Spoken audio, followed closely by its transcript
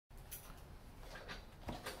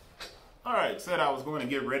All right, said I was going to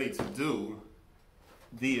get ready to do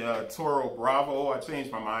the Toro Bravo. I changed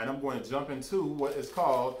my mind. I'm going to jump into what is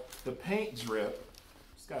called the paint drip.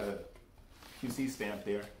 It's got a QC stamp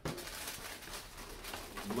there.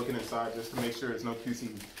 I'm looking inside just to make sure there's no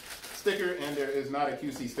QC sticker, and there is not a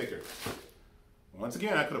QC sticker. Once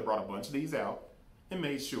again, I could have brought a bunch of these out and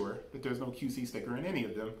made sure that there's no QC sticker in any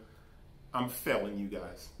of them. I'm failing you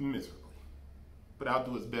guys miserably. But I'll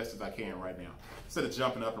do as best as I can right now, instead of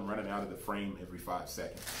jumping up and running out of the frame every 5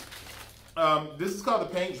 seconds. This is called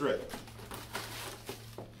the paint drip.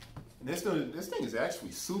 And this thing is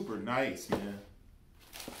actually super nice, man.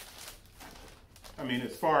 I mean,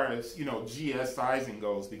 as far as, you know, GS sizing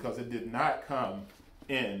goes, because it did not come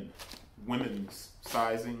in women's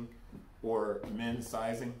sizing or men's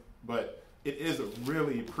sizing, but it is a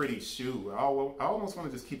really pretty shoe. I almost want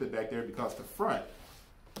to just keep it back there because the front,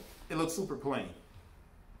 it looks super plain.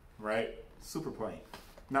 Right? Super plain.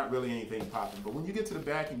 Not really anything popping. But when you get to the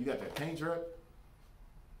back and you got that paint drip,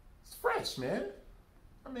 it's fresh, man.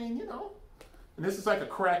 I mean, you know. And this is like a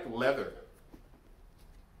cracked leather.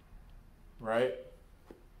 Right?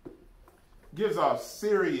 Gives off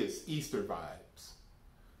serious Easter vibes.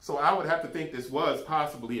 So I would have to think this was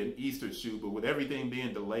possibly an Easter shoe, but with everything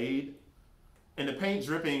being delayed, and the paint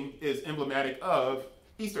dripping is emblematic of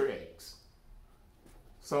Easter eggs.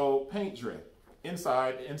 So paint drip.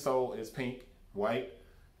 Inside, the insole is pink, white,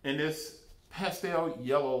 and this pastel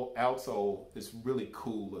yellow outsole is really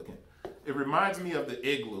cool looking. It reminds me of the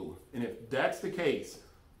Igloo, and if that's the case,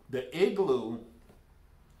 the Igloo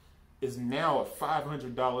is now a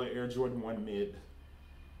 $500 Air Jordan 1 mid.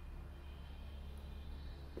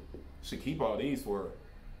 Should keep all these for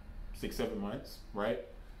 6-7 months, right?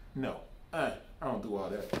 No, I don't do all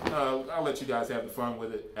that. I'll let you guys have the fun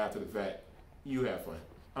with it after the fact. You have fun.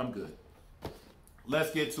 I'm good.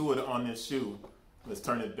 Let's get to it on this shoe. Let's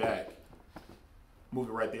turn it back. Move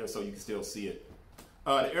it right there so you can still see it.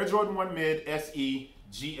 The Air Jordan 1 Mid SE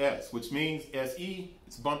GS, which means SE,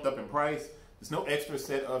 it's bumped up in price. There's no extra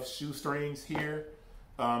set of shoestrings here,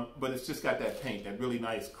 but it's just got that paint, that really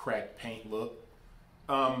nice cracked paint look.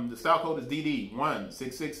 The style code is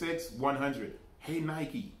DD1666-100. Hey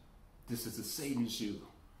Nike, this is a Satan shoe.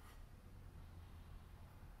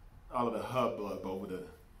 All of the hubbub over the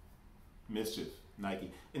mischief.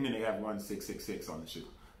 Nike, and then they have 1666 on the shoe.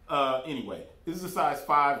 Anyway, this is a size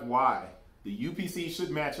 5Y. The UPC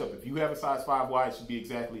should match up. If you have a size 5Y, it should be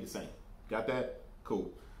exactly the same. Got that?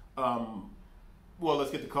 Cool. Well,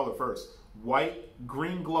 let's get the color first. White,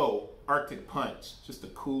 green glow, Arctic Punch. Just the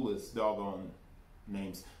coolest doggone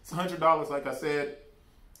names. It's $100, like I said.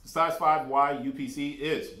 The size 5Y UPC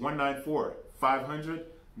is 194, 500,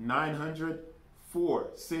 900,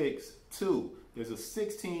 462. There's a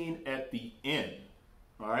 16 at the end.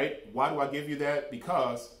 All right, why do I give you that?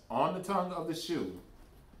 Because on the tongue of the shoe,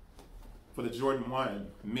 for the Jordan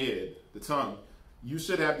 1 mid, the tongue, you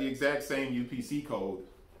should have the exact same UPC code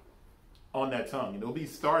on that tongue. And it'll be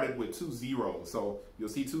started with 2 zeros. So you'll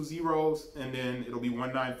see 2 zeros, and then it'll be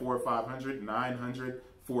 194, 500, 900,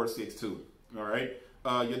 462. All right,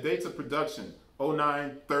 your dates of production,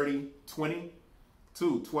 09, 30, 20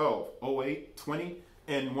 to 12, 08, 20.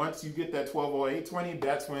 And once you get that 120820,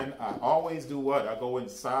 that's when I always do what? I go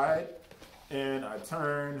inside and I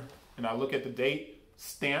turn and I look at the date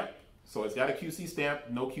stamp. So it's got a QC stamp,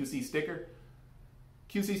 no QC sticker.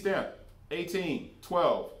 QC stamp, 18,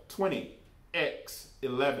 12, 20, X,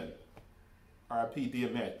 11. RIP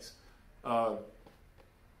DMX.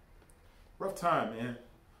 Rough time, man.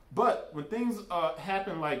 But when things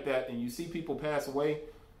happen like that and you see people pass away,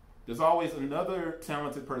 there's always another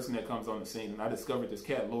talented person that comes on the scene. And I discovered this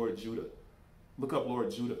cat, Lord Judah. Look up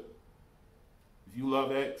Lord Judah. If you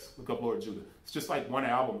love X, look up Lord Judah. It's just like one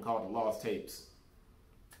album called The Lost Tapes.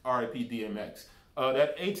 RIP DMX.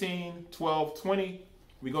 That 18, 12, 20,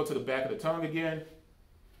 we go to the back of the tongue again.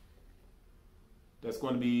 That's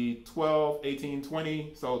going to be 12, 18,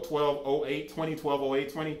 20. So 12, 08, 20, 12,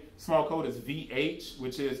 08, 20. Small code is VH,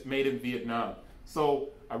 which is made in Vietnam. So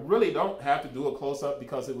I really don't have to do a close-up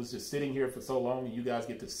because it was just sitting here for so long and you guys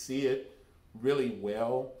get to see it really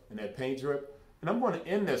well in that paint drip. And I'm going to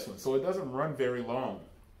end this one so it doesn't run very long.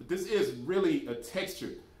 But this is really a texture.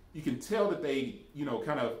 You can tell that they, you know,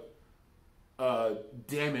 kind of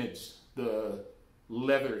damaged the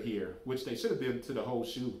leather here, which they should have done to the whole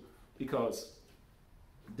shoe because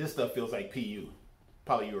this stuff feels like PU,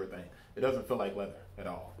 polyurethane. It doesn't feel like leather at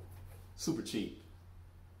all. Super cheap.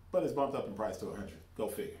 But it's bumped up in price to 100. Go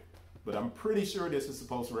figure. But I'm pretty sure this is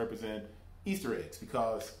supposed to represent Easter eggs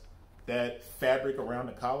because that fabric around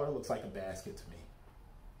the collar looks like a basket to me.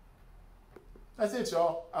 That's it,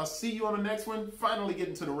 y'all. I'll see you on the next one. Finally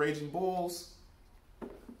getting to the Raging Bulls.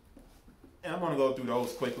 And I'm going to go through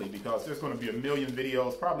those quickly because there's going to be a million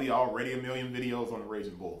videos, probably already a million videos on the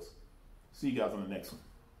Raging Bulls. See you guys on the next one.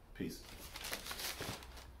 Peace.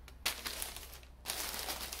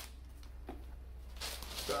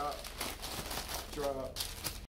 Stop. Drop.